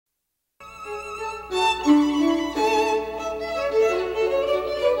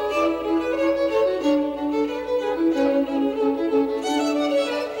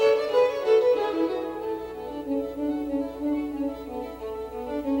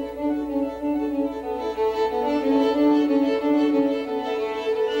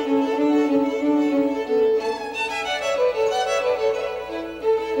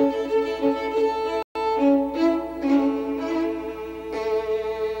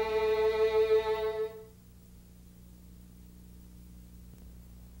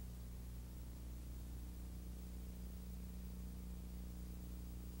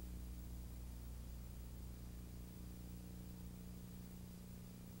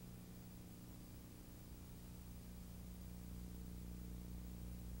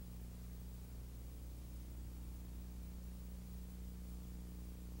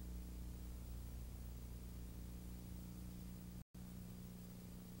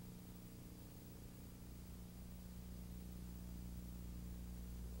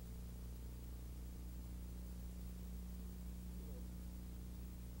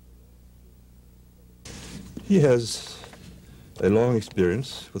He has a long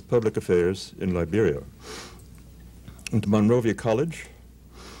experience with public affairs in Liberia. Went to Monrovia College,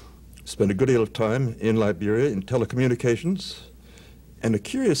 spent a good deal of time in Liberia in telecommunications, and a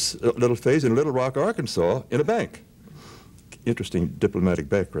curious little phase in Little Rock, Arkansas, in a bank. Interesting diplomatic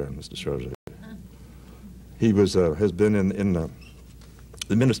background, Mr. Chargé. He was, has been in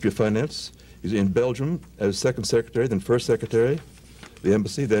the Ministry of Finance. He's in Belgium as second secretary, then first secretary, the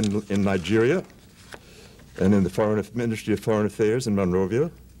embassy, then in Nigeria, and in the Ministry of Foreign Affairs in Monrovia.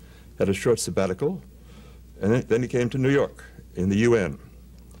 Had a short sabbatical, and then he came to New York in the UN.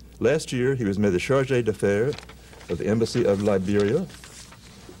 Last year, he was made the Chargé d'Affaires of the Embassy of Liberia,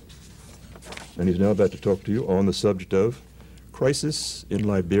 and he's now about to talk to you on the subject of crisis in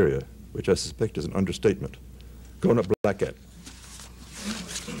Liberia, which I suspect is an understatement. Konah Blakett.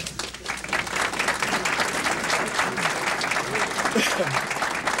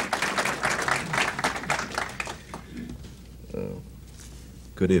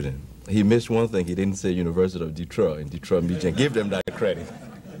 Good evening. He missed one thing. He didn't say University of Detroit in Detroit, Michigan. Give them that credit.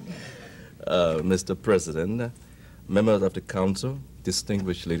 Mr. President, members of the Council,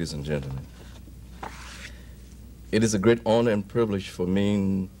 distinguished ladies and gentlemen. It is a great honor and privilege for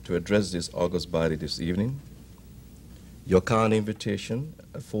me to address this august body this evening. Your kind invitation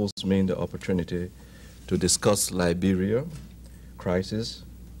affords me the opportunity to discuss Liberia crisis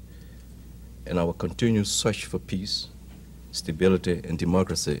and our continued search for peace, stability, and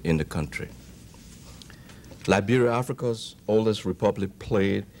democracy in the country. Liberia, Africa's oldest republic,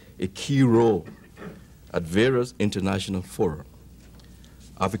 played a key role at various international fora,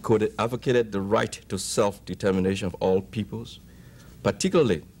 advocated the right to self-determination of all peoples,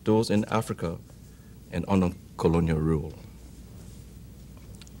 particularly those in Africa and under colonial rule.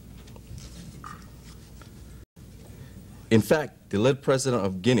 In fact, the late president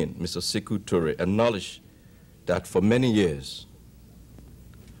of Guinea, Mr. Sékou Touré, acknowledged that for many years,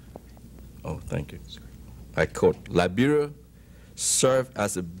 thank you, I quote, Liberia served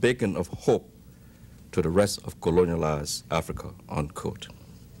as a beacon of hope to the rest of colonialized Africa, unquote.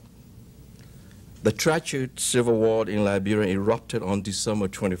 The tragic civil war in Liberia erupted on December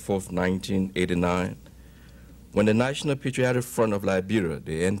 24th, 1989, when the National Patriotic Front of Liberia,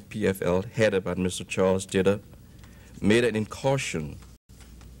 the NPFL, headed by Mr. Charles Taylor, made an incursion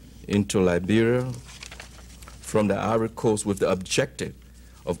into Liberia from the Ivory Coast with the objective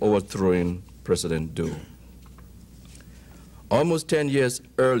of overthrowing President Doe. Almost 10 years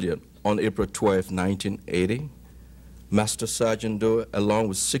earlier, on April 12, 1980, Master Sergeant Doe, along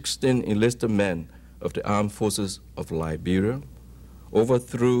with 16 enlisted men of the Armed Forces of Liberia,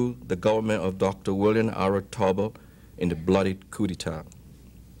 overthrew the government of Dr. William R. Tarbell in the bloody coup d'etat.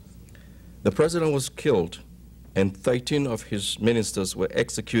 The president was killed, and 13 of his ministers were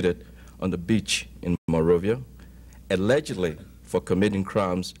executed on the beach in Monrovia, allegedly for committing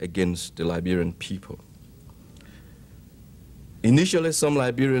crimes against the Liberian people. Initially, some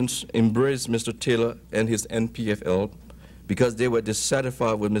Liberians embraced Mr. Taylor and his NPFL because they were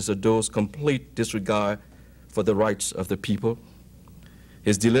dissatisfied with Mr. Doe's complete disregard for the rights of the people,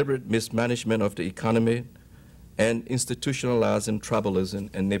 his deliberate mismanagement of the economy, and institutionalizing tribalism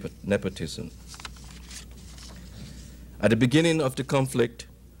and nepotism. At the beginning of the conflict,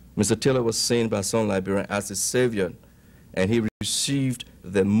 Mr. Taylor was seen by some Liberians as a savior, and he received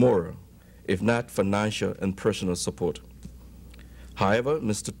the moral, if not financial and personal support. However,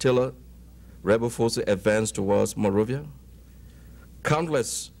 Mr. Taylor, rebel forces advanced towards Monrovia.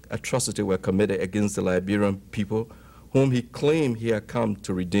 Countless atrocities were committed against the Liberian people, whom he claimed he had come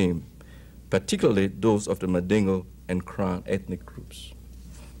to redeem, particularly those of the Mandingo and Crown ethnic groups.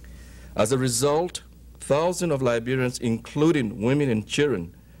 As a result, thousands of Liberians, including women and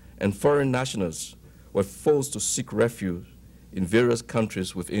children and foreign nationals, were forced to seek refuge in various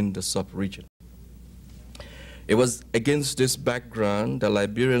countries within the sub-region. It was against this background that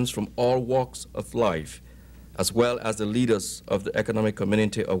Liberians from all walks of life, as well as the leaders of the Economic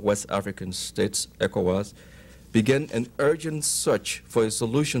Community of West African States, ECOWAS, began an urgent search for a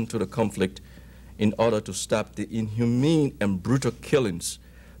solution to the conflict in order to stop the inhumane and brutal killings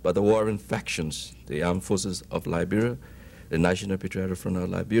by the warring factions, the Armed Forces of Liberia, the National Patriotic Front of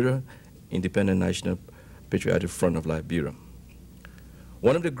Liberia, Independent National Patriotic Front of Liberia.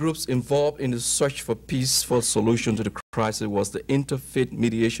 One of the groups involved in the search for peaceful solution to the crisis was the Interfaith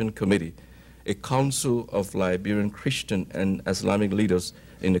Mediation Committee, a council of Liberian Christian and Islamic leaders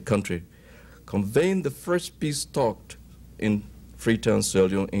in the country, convened the first peace talk in Freetown, Sierra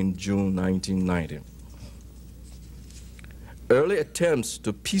Leone in June 1990. Early attempts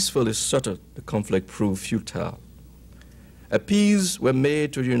to peacefully settle the conflict proved futile. Appeals were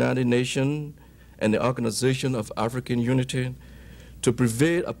made to the United Nations and the Organization of African Unity to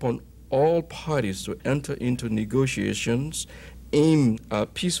prevail upon all parties to enter into negotiations aimed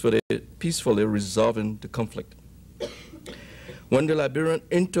at peacefully resolving the conflict. When the Liberian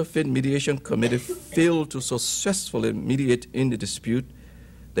Interfaith Mediation Committee failed to successfully mediate in the dispute,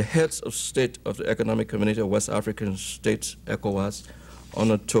 the heads of state of the Economic Community of West African States, ECOWAS,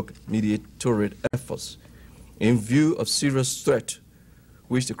 undertook mediatory efforts in view of serious threat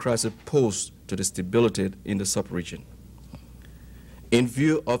which the crisis posed to the stability in the sub-region. In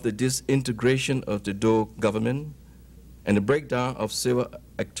view of the disintegration of the Doe government and the breakdown of civil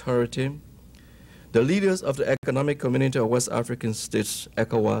authority, the leaders of the Economic Community of West African States,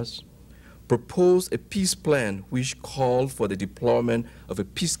 ECOWAS, proposed a peace plan which called for the deployment of a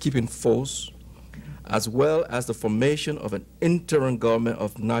peacekeeping force, as well as the formation of an interim government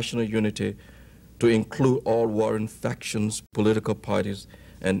of national unity to include all warring factions, political parties,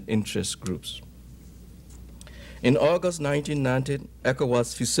 and interest groups. In August 1990,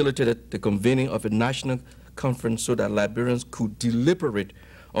 ECOWAS facilitated the convening of a national conference so that Liberians could deliberate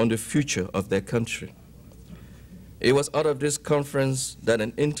on the future of their country. It was out of this conference that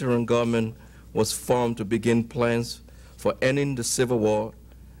an interim government was formed to begin plans for ending the civil war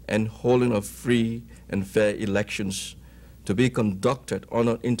and holding of free and fair elections to be conducted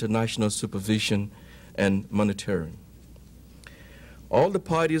under international supervision and monitoring. All the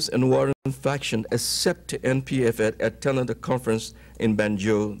parties and warring factions except the NPFL attended the conference in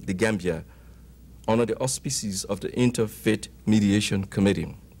Banjul, the Gambia, under the auspices of the Interfaith Mediation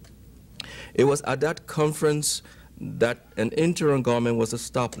Committee. It was at that conference that an interim government was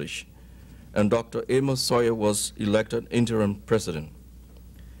established, and Dr. Amos Sawyer was elected interim president.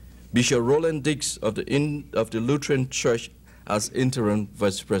 Bishop Roland Dix of the Lutheran Church as interim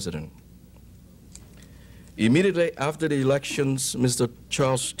vice president. Immediately after the elections, Mr.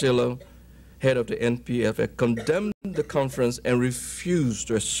 Charles Taylor, head of the NPFL, condemned the conference and refused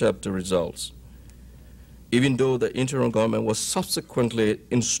to accept the results. Even though the interim government was subsequently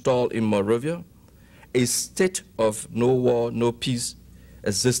installed in Monrovia, a state of no war, no peace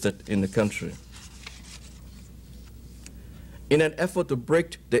existed in the country. In an effort to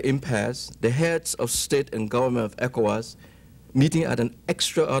break the impasse, the heads of state and government of ECOWAS, meeting at an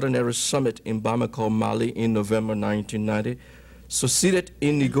extraordinary summit in Bamako, Mali in November 1990, succeeded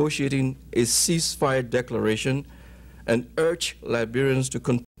in negotiating a ceasefire declaration and urged Liberians to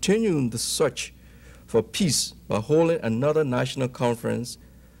continue the search for peace by holding another national conference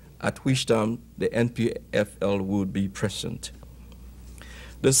at which time the NPFL would be present.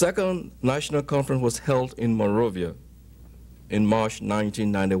 The second national conference was held in Monrovia in March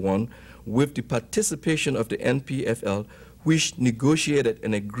 1991 with the participation of the NPFL, which negotiated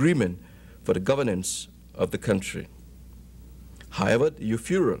an agreement for the governance of the country. However, the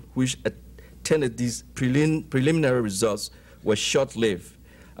euphoria which attended these preliminary results was short-lived,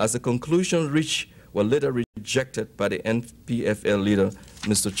 as the conclusions reached were later rejected by the NPFL leader,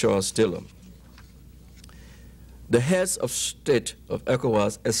 Mr. Charles Taylor. The heads of state of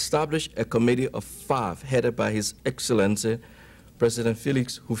ECOWAS established a committee of 5 headed by His Excellency President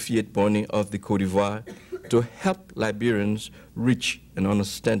Felix Houphouët-Boigny of the Côte d'Ivoire to help Liberians reach an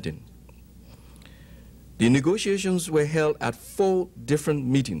understanding. The negotiations were held at 4 different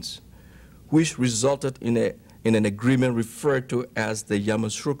meetings, which resulted in an agreement referred to as the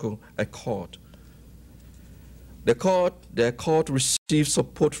Yamoussoukro Accord. The accord received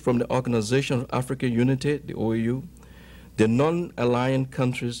support from the Organization of African Unity, the OAU, the non-aligned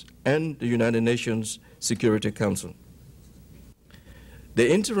countries, and the United Nations Security Council. The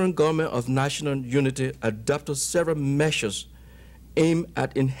interim government of national unity adopted several measures aimed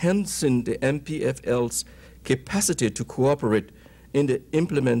at enhancing the NPFL's capacity to cooperate in the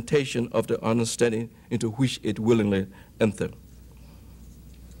implementation of the understanding into which it willingly entered.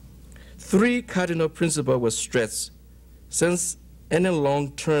 3 cardinal principles were stressed, since any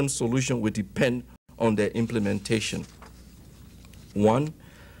long-term solution would depend on their implementation. 1,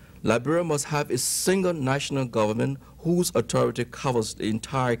 Liberia must have a single national government whose authority covers the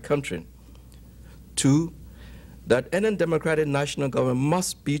entire country. 2, that any democratic national government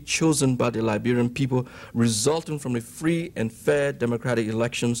must be chosen by the Liberian people, resulting from the free and fair democratic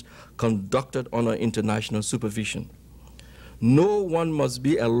elections conducted under international supervision. No one must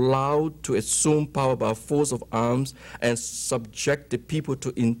be allowed to assume power by force of arms and subject the people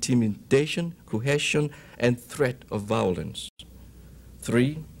to intimidation, coercion, and threat of violence.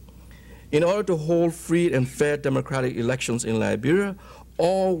 3, in order to hold free and fair democratic elections in Liberia,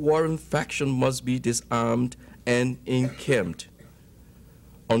 all warring factions must be disarmed and encamped.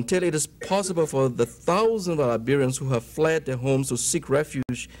 Until it is possible for the thousands of Liberians who have fled their homes to seek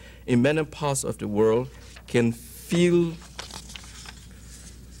refuge in many parts of the world can feel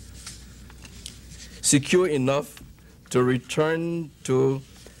secure enough to return to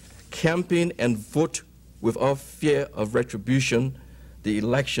campaign and vote without fear of retribution, the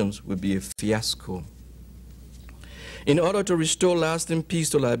elections will be a fiasco. In order to restore lasting peace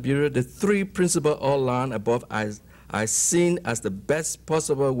to Liberia, the three principles outlined above are seen as the best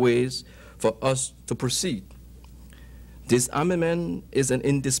possible ways for us to proceed. Disarmament is an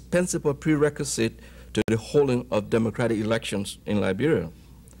indispensable prerequisite to the holding of democratic elections in Liberia.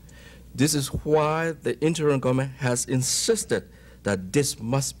 This is why the interim government has insisted that this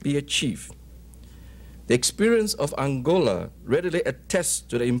must be achieved. The experience of Angola readily attests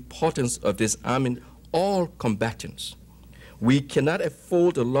to the importance of disarming all combatants. We cannot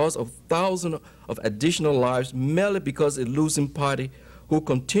afford the loss of thousands of additional lives merely because a losing party who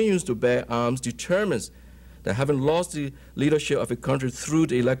continues to bear arms determines that having lost the leadership of a country through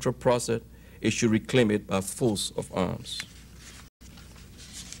the electoral process, it should reclaim it by force of arms.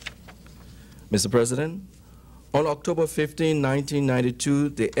 Mr. President, on October 15, 1992,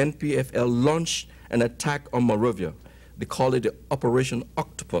 the NPFL launched an attack on Monrovia. They call it the Operation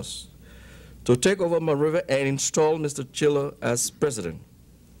Octopus, to take over Monrovia and install Mr. Chiller as president.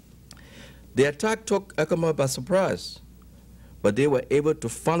 The attack took ECOMA by surprise, but they were able to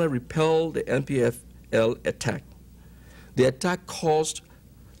finally repel the NPFL attack. The attack caused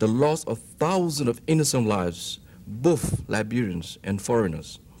the loss of thousands of innocent lives, both Liberians and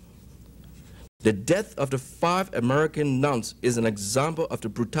foreigners. The death of the 5 American nuns is an example of the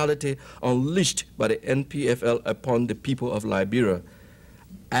brutality unleashed by the NPFL upon the people of Liberia,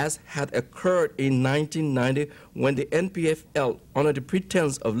 as had occurred in 1990 when the NPFL, under the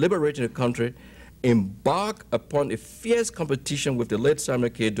pretense of liberating the country, embarked upon a fierce competition with the late Samuel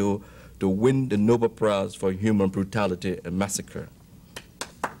K. Doe to win the Nobel Prize for Human Brutality and Massacre.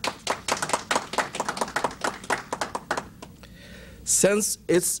 Since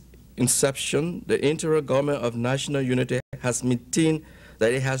its inception, the interim government of national unity has maintained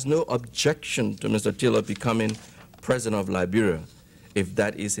that it has no objection to Mr. Tiller becoming president of Liberia, if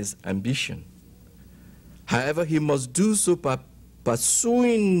that is his ambition. However, he must do so by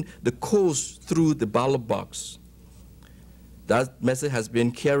pursuing the course through the ballot box. That message has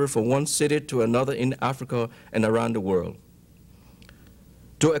been carried from one city to another in Africa and around the world.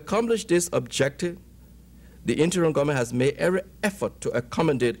 To accomplish this objective, the interim government has made every effort to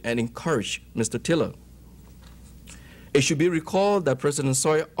accommodate and encourage Mr. Tiller. It should be recalled that President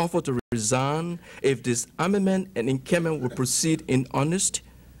Sawyer offered to resign if disarmament and encampment would proceed in earnest,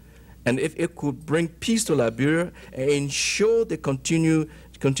 and if it could bring peace to Liberia and ensure the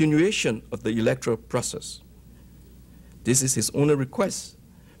continuation of the electoral process. This is his only request,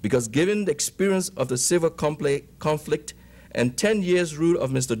 because given the experience of the civil conflict and 10 years rule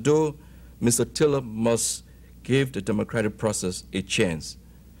of Mr. Doe, Mr. Tiller must give the democratic process a chance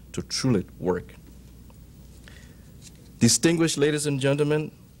to truly work. Distinguished ladies and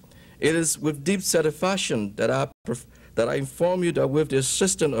gentlemen, it is with deep satisfaction that I inform you that with the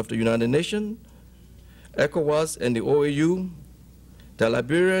assistance of the United Nations, ECOWAS, and the OAU, the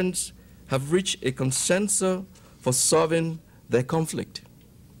Liberians have reached a consensus for solving their conflict.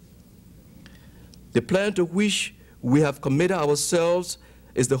 The plan to which we have committed ourselves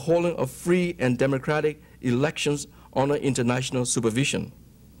is the holding of free and democratic elections under international supervision.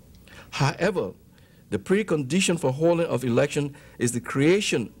 However, the precondition for holding of election is the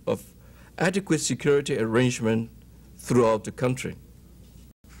creation of adequate security arrangement throughout the country.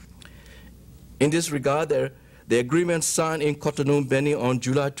 In this regard, the agreement signed in Cotonou, Benin on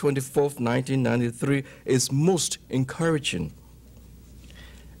July 24, 1993 is most encouraging.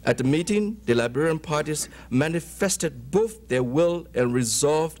 At the meeting, the Liberian parties manifested both their will and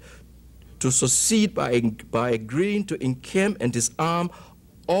resolve to succeed by agreeing to encamp and disarm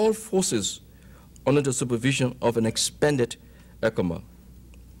all forces under the supervision of an expanded ECOMA.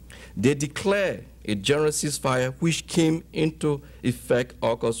 They declared a general ceasefire which came into effect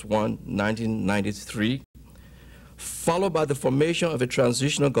August 1, 1993, followed by the formation of a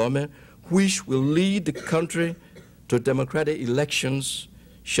transitional government which will lead the country to democratic elections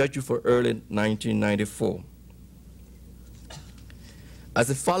scheduled for early 1994. As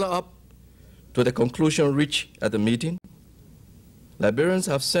a follow-up to the conclusion reached at the meeting, Liberians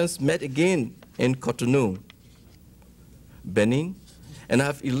have since met again in Cotonou, Benin, and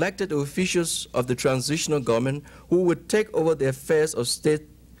have elected the officials of the transitional government who would take over the affairs of state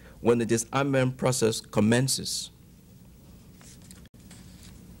when the disarmament process commences.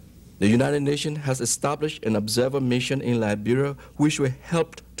 The United Nations has established an observer mission in Liberia which will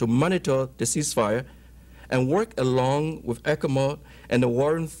help to monitor the ceasefire and work along with ECOMOG and the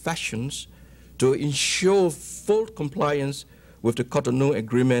warring factions to ensure full compliance with the Cotonou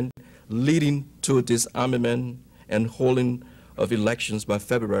Agreement, leading to disarmament and holding of elections by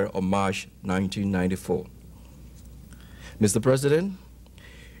February or March 1994. Mr. President,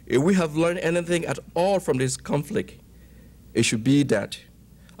 if we have learned anything at all from this conflict, it should be that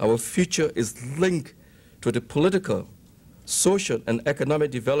our future is linked to the political, social, and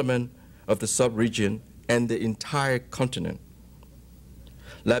economic development of the sub-region and the entire continent.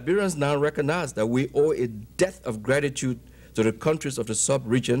 Liberians now recognize that we owe a debt of gratitude to the countries of the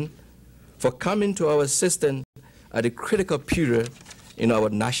sub-region for coming to our assistance at a critical period in our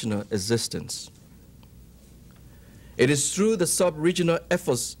national existence. It is through the sub-regional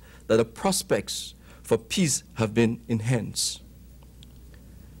efforts that the prospects for peace have been enhanced.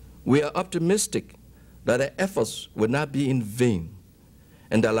 We are optimistic that the efforts will not be in vain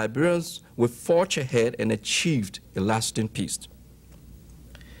and that Liberians will forge ahead and achieve a lasting peace.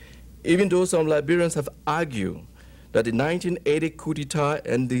 Even though some Liberians have argued that the 1980 coup d'etat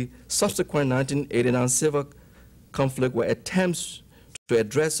and the subsequent 1989 civil conflict were attempts to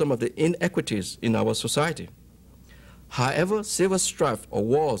address some of the inequities in our society. However, civil strife or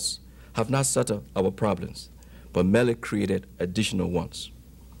wars have not settled our problems, but merely created additional ones.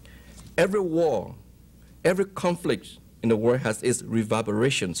 Every war, every conflict in the world has its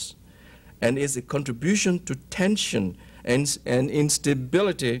reverberations and is a contribution to tension and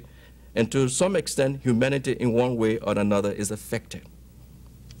instability, and to some extent humanity in one way or another is affected.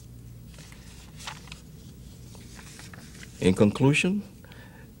 In conclusion,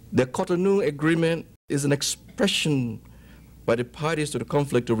 the Cotonou Agreement is an expression by the parties to the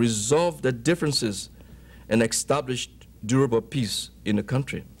conflict to resolve their differences and establish durable peace in the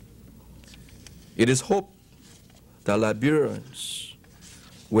country. It is hoped that Liberians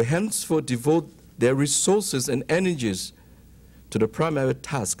will henceforth devote their resources and energies to the primary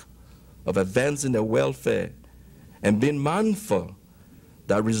task of advancing their welfare and being mindful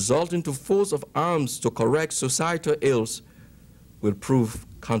that resorting to force of arms to correct societal ills will prove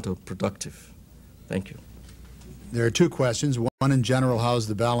counterproductive. Thank you. There are two questions. One in general, how's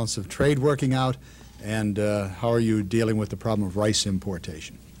the balance of trade working out? And how are you dealing with the problem of rice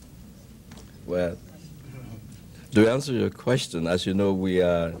importation? Well, to answer your question, as you know, we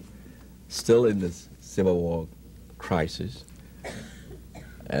are still in this civil war crisis.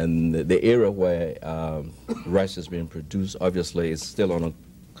 And the area where rice is being produced, obviously, is still under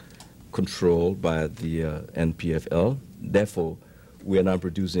control by the NPFL. Therefore, we are not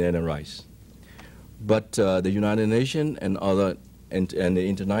producing any rice. But the United Nations and the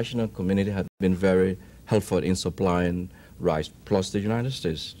international community have been very helpful in supplying rice, plus the United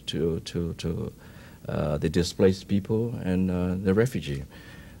States to the displaced people and the refugee.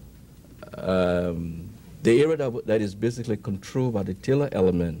 The area that is basically controlled by the tiller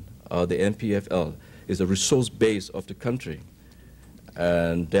element of the NPFL is the resource base of the country,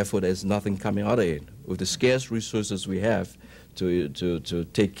 and therefore there's nothing coming out of it. With the scarce resources we have to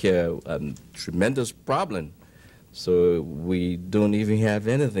take care of tremendous problem, so we don't even have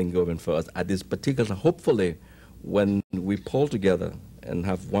anything going for us at this particular. Hopefully, when we pull together and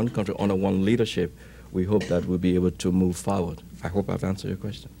have one country under one leadership, we hope that we'll be able to move forward. I hope I've answered your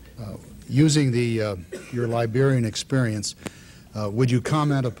question. Using your Liberian experience, would you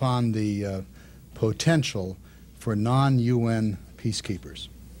comment upon the potential for non-UN peacekeepers?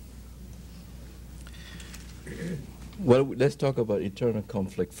 Well, let's talk about eternal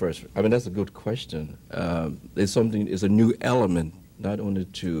conflict first. I mean, that's a good question. It's a new element, not only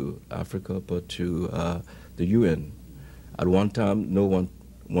to Africa, but to the UN. At one time, no one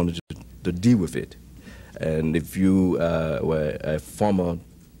wanted to deal with it. And if you were a former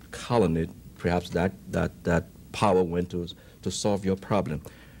colony, perhaps that power went to solve your problem.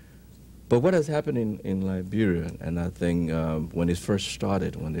 But what has happened in Liberia, and I think when it first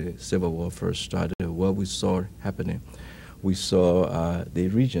started, when the Civil War first started, what we saw happening, we saw the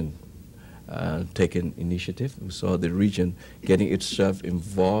region taking initiative. We saw the region getting itself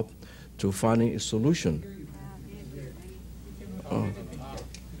involved to finding a solution.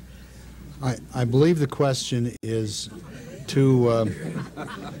 I believe the question is to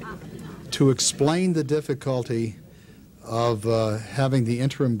explain the difficulty of having the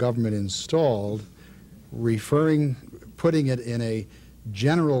interim government installed, putting it in a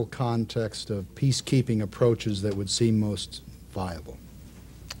general context of peacekeeping approaches that would seem most viable.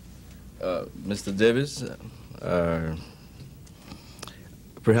 Mr. Davis,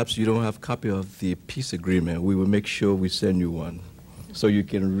 perhaps you don't have a copy of the peace agreement. We will make sure we send you one so you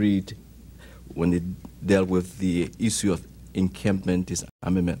can read when it dealt with the issue of encampment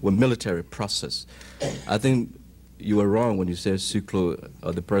disarmament, with military process. I think you were wrong when you said Suklo,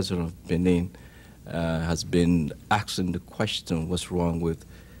 or the president of Benin, has been asking the question, what's wrong with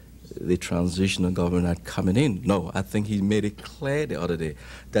the transitional government not coming in? No, I think he made it clear the other day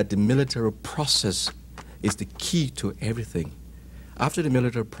that the military process is the key to everything. After the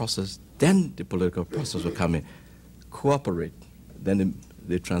military process, then the political process will come in. Cooperate, then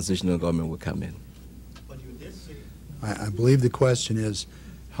the transitional government will come in. I believe the question is,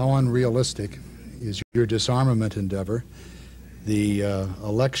 how unrealistic is your disarmament endeavor, the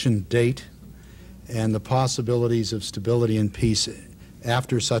election date, and the possibilities of stability and peace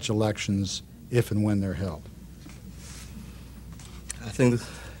after such elections, if and when they're held? I think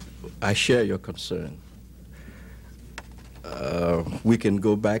I share your concern. We can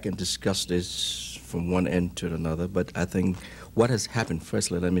go back and discuss this from one end to another, but I think what has happened,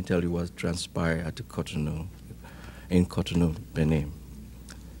 firstly, let me tell you what transpired at the Cotonou, in Cotonou, Benin.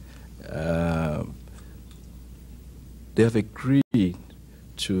 They have agreed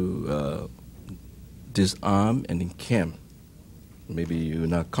to disarm and encamp. Maybe you're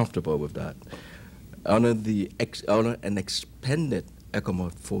not comfortable with that. Under an expanded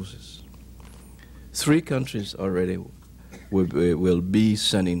ECOMOG forces. 3 countries already will be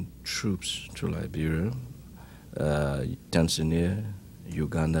sending troops to Liberia, Tanzania,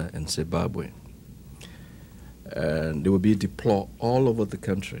 Uganda, and Zimbabwe. And they will be deployed all over the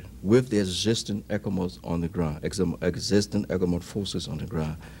country with the existing ECOMOG on the ground, existing ECOMOG forces on the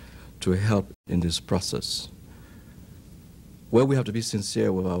ground, to help in this process. Well, we have to be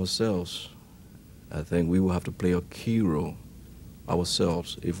sincere with ourselves. I think we will have to play a key role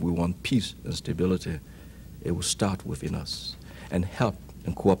ourselves. If we want peace and stability, it will start within us, and help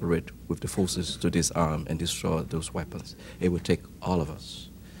and cooperate with the forces to disarm and destroy those weapons. It will take all of us.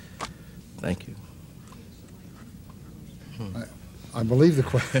 Thank you. I believe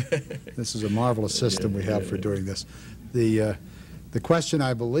this is a marvelous system we have for doing this. The question,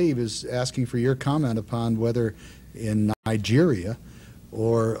 I believe, is asking for your comment upon whether in Nigeria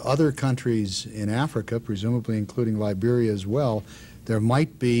or other countries in Africa, presumably including Liberia as well, there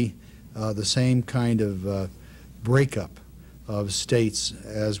might be the same kind of breakup of states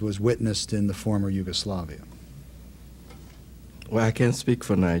as was witnessed in the former Yugoslavia. Well, I can't speak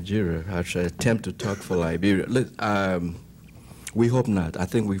for Nigeria. I should attempt to talk for Liberia. We hope not. I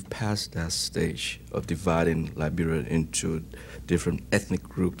think we've passed that stage of dividing Liberia into different ethnic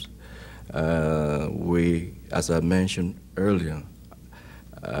groups. As I mentioned earlier,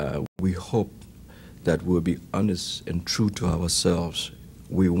 we hope that we'll be honest and true to ourselves.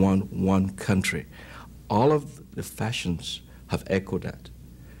 We want one country. All of the factions have echoed that,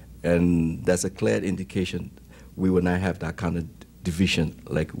 and that's a clear indication we will not have that kind of division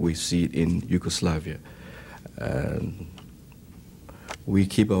like we see it in Yugoslavia. And we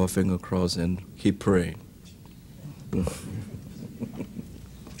keep our finger crossed and keep praying.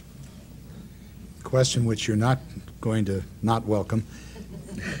 Question which you're not going to not welcome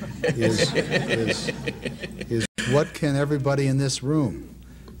is what can everybody in this room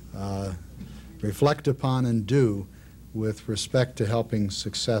reflect upon and do with respect to helping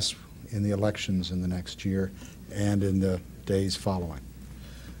success in the elections in the next year and in the days following?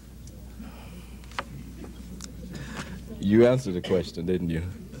 You answered the question, didn't you?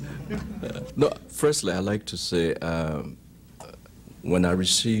 No, firstly, I'd like to say when I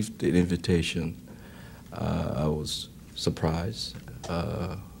received the invitation, I was surprised,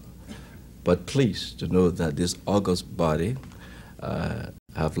 but pleased to know that this august body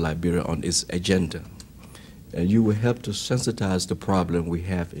have Liberia on its agenda. And you will help to sensitize the problem we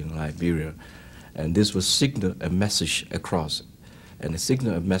have in Liberia. And this will signal a message across, and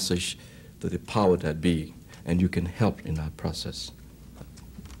signal a message to the power that be, and you can help in that process.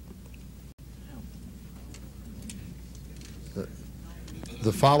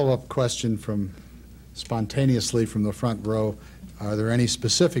 The follow-up question spontaneously from the front row, are there any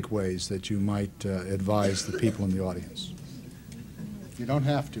specific ways that you might advise the people in the audience? You don't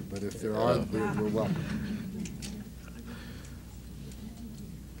have to, but if there are, we're welcome.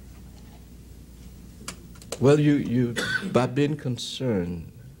 Well, by being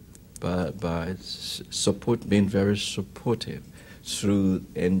concerned, by being very supportive through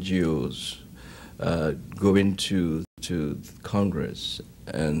NGOs, going to Congress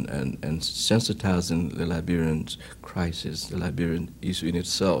and sensitizing the Liberian crisis, the Liberian issue in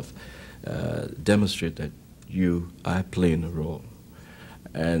itself, demonstrate that you are playing a role.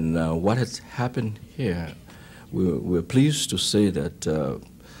 And what has happened here, we're pleased to say that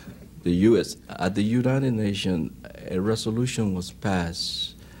the U.S., at the United Nations, a resolution was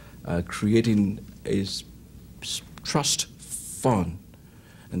passed creating a trust fund.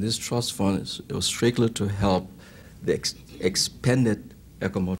 And this trust fund was strictly to help the expanded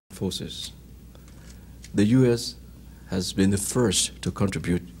ECOMOG forces. The U.S. has been the first to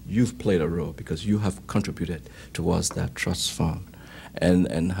contribute. You've played a role because you have contributed towards that trust fund,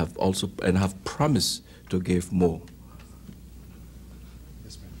 and have promised to give more.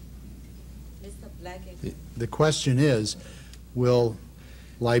 Yes, ma'am. Mr. Blakett. The question is, will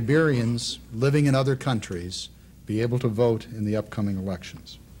Liberians living in other countries be able to vote in the upcoming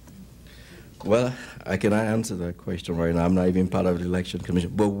elections? Well, I cannot answer that question right now. I'm not even part of the election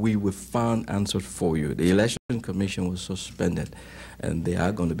commission, but we will find answers for you. The election commission was suspended, and they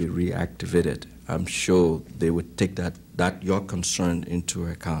are going to be reactivated. I'm sure they would take that your concern into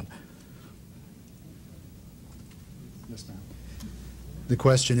account. Yes, ma'am. The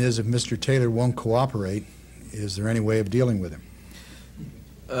question is, if Mr. Taylor won't cooperate, is there any way of dealing with him?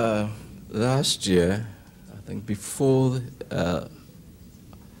 Last year, I think before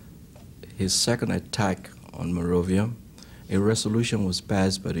his second attack on Monrovia, a resolution was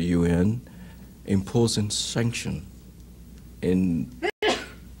passed by the UN imposing sanctions in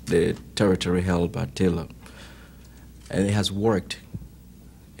the territory held by Taylor. And it has worked.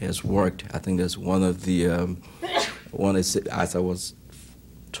 It has worked. I think that's one of the, as I was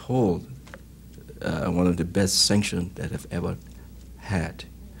told, one of the best sanctions that I've ever had.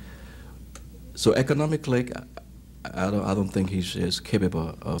 So economically, I don't think he's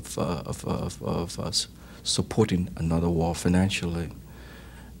capable of supporting another war financially.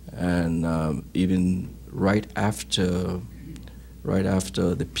 And even right after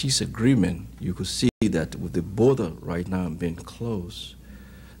the peace agreement, you could see that with the border right now being closed,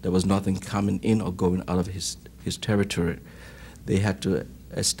 there was nothing coming in or going out of his territory. They had to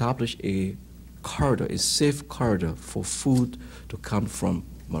establish a corridor, a safe corridor for food to come from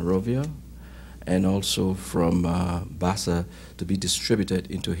Monrovia and also from Bassa to be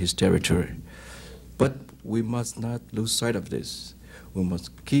distributed into his territory. But we must not lose sight of this. We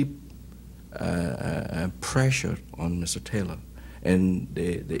must keep pressure on Mr. Taylor. And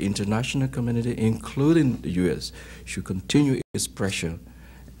the international community, including the U.S., should continue its pressure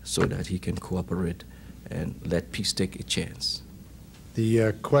so that he can cooperate and let peace take a chance.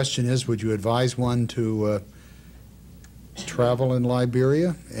 The question is, would you advise one to travel in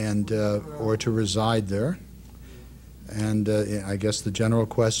Liberia and or to reside there? And I guess the general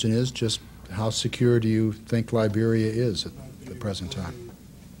question is just how secure do you think Liberia is at the present time?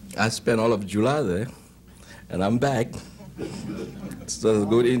 I spent all of July there, and I'm back. So that's a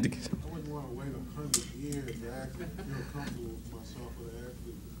good indication. I wouldn't want to wait 100 years to actually feel comfortable with myself or to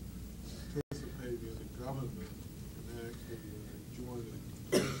actually participate in the government and actually join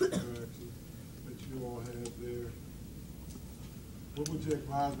the interaction that you all have there. What would you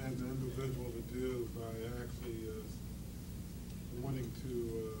advise me as an individual to do by actually wanting to,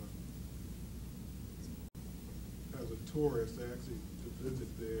 as a tourist, actually to visit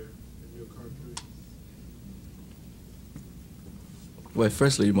there in your country? Well,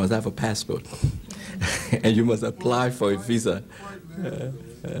 firstly, you must have a passport, and you must apply for a visa.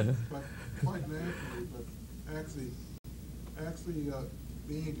 Quite naturally, but actually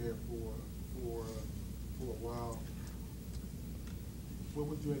being there for a while, what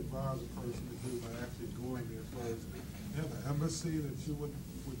would you advise a person to do by actually going there first? You have an embassy that you would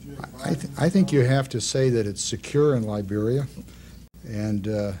you advise? I think you have to say that it's secure in Liberia, and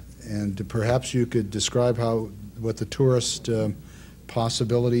perhaps you could describe what the tourist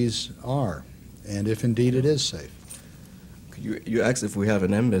possibilities are, and if indeed it is safe. You asked if we have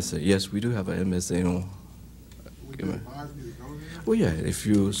an embassy. Yes, we do have an embassy. You know. Would you advise me to go there? Well, yeah, if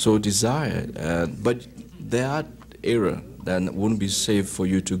you so desire. But there are areas that wouldn't be safe for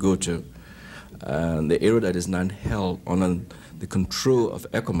you to go to. The area that is not held on the control of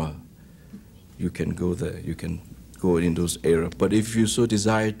ECOMOG, you can go there. You can go in those areas. But if you so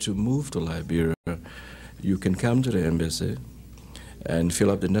desire to move to Liberia, you can come to the embassy and fill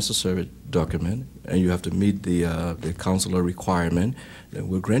up the necessary document, and you have to meet the consular requirement, and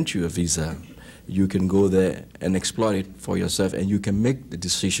we'll grant you a visa. You can go there and exploit it for yourself, and you can make the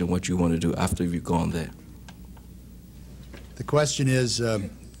decision what you want to do after you've gone there. The question is,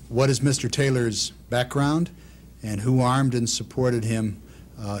 what is Mr. Taylor's background, and who armed and supported him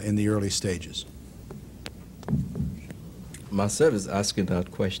in the early stages? Myself is asking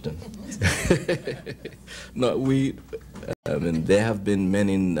that question. No, I mean, there have been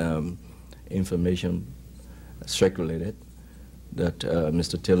many information circulated that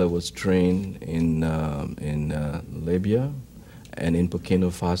Mr. Taylor was trained in Libya and in Burkina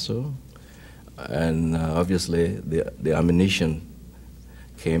Faso, and obviously the ammunition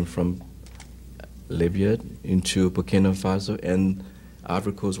came from Libya into Burkina Faso, and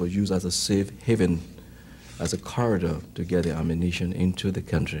Ivory Coast was used as a safe haven, as a corridor to get the ammunition into the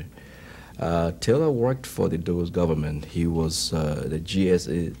country. Taylor worked for the Doe's government. He was the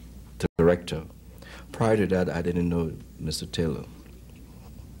GSA director. Prior to that, I didn't know Mr. Taylor.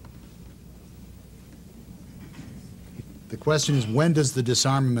 The question is, when does the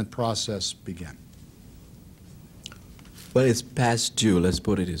disarmament process begin? Well, it's past due, let's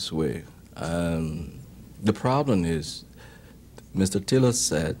put it this way. The problem is, Mr. Taylor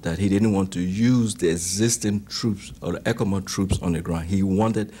said that he didn't want to use the existing troops or the ECOMOG troops on the ground. He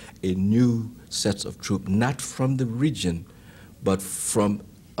wanted a new set of troops, not from the region, but from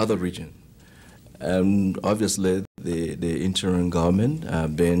other regions. And obviously, the interim government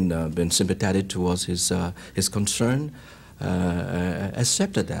been sympathetic towards his concern,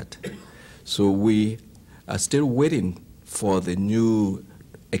 accepted that. So we are still waiting for the new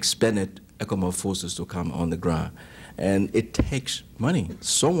expanded ECOMOG forces to come on the ground. And it takes money.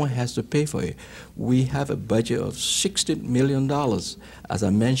 Someone has to pay for it. We have a budget of $60 million. As I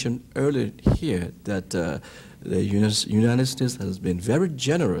mentioned earlier here, that the United States has been very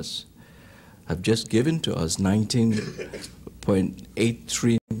generous, have just given to us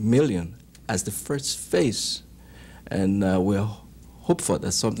 $19.83 million as the first phase. And we're hopeful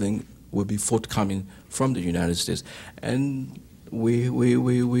that something will be forthcoming from the United States. And we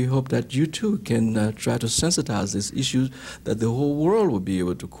hope that you too can try to sensitize these issues, that the whole world will be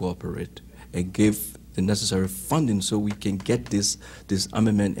able to cooperate and give the necessary funding so we can get this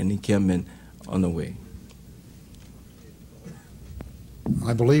armament and encampment on the way.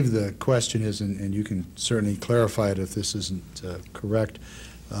 I believe the question is, and you can certainly clarify it if this isn't correct,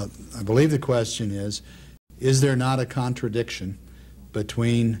 I believe the question is there not a contradiction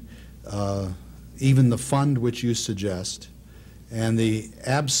between even the fund which you suggest and the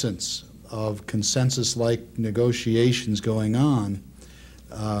absence of consensus-like negotiations going on?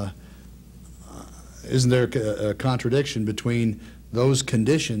 Isn't there a contradiction between those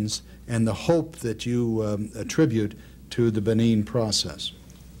conditions and the hope that you attribute to the Benin process?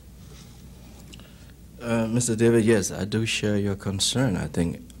 Mr. David, yes, I do share your concern. I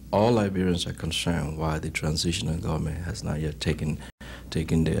think all Liberians are concerned why the transitional government has not yet taken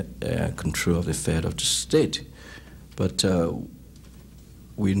the control of the affairs of the state. But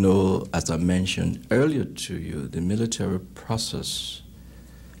we know, as I mentioned earlier to you, the military process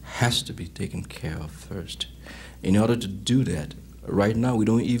has to be taken care of first. In order to do that, right now we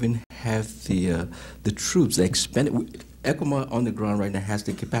don't even have the troops, the expanded. ECOMOG on the ground right now has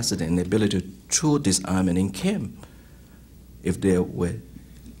the capacity and the ability to disarm and encamp if they were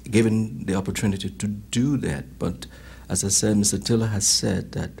given the opportunity to do that. But as I said, Mr. Taylor has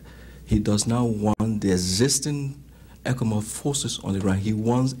said that he does not want the existing ECOMOG forces on the ground. He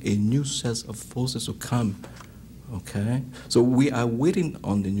wants a new set of forces to come, okay? So we are waiting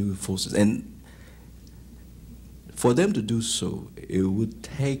on the new forces. And for them to do so, it would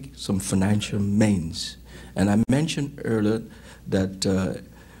take some financial means. And I mentioned earlier that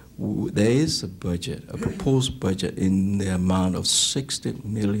there is a budget, a proposed budget in the amount of $60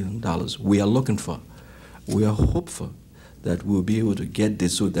 million we are looking for. We are hopeful that we'll be able to get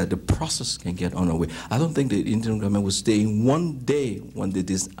this so that the process can get on our way. I don't think the interim government will stay in one day when the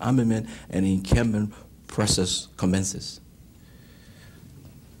disarmament and encampment process commences.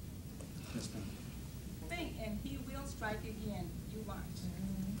 And he will strike again. You watch.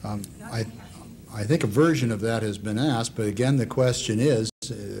 I think a version of that has been asked, but again the question is,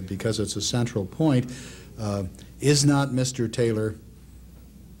 because it's a central point, is not Mr. Taylor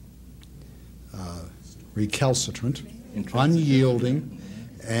recalcitrant, unyielding,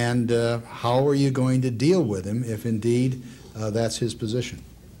 and how are you going to deal with him if indeed that's his position?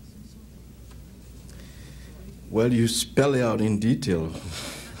 Well, you spell it out in detail.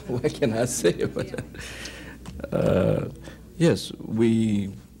 What can I say about that? Yes,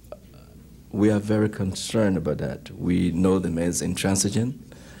 we are very concerned about that. We know the man is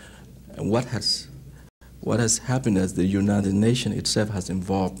intransigent. And what has happened is the United Nations itself has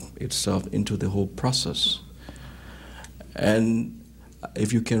involved itself into the whole process. And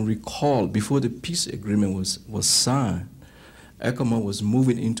if you can recall, before the peace agreement was signed, ECOMOG was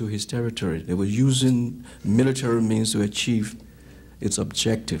moving into his territory. They were using military means to achieve its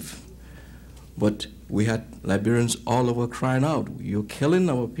objective. But we had Liberians all over crying out, "You're killing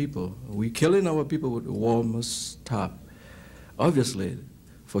our people. We're killing our people. The war must stop." Obviously,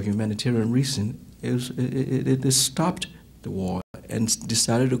 for humanitarian reasons, it stopped the war and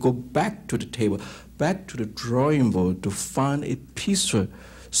decided to go back to the table, back to the drawing board to find a peaceful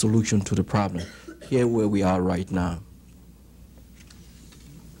solution to the problem. Here where we are right now.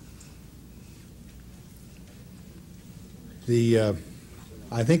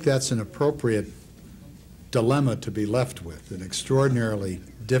 I think that's an appropriate dilemma to be left with, an extraordinarily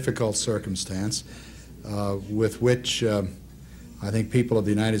difficult circumstance with which I think people of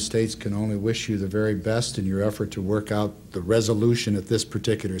the United States can only wish you the very best in your effort to work out the resolution at this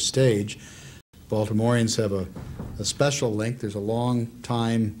particular stage. Baltimoreans have a special link. There's a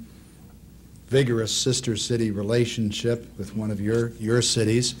long-time, vigorous sister city relationship with one of your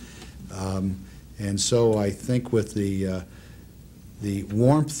cities. And so I think with the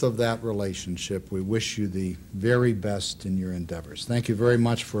warmth of that relationship, we wish you the very best in your endeavors. Thank you very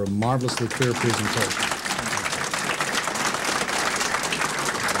much for a marvelously clear presentation.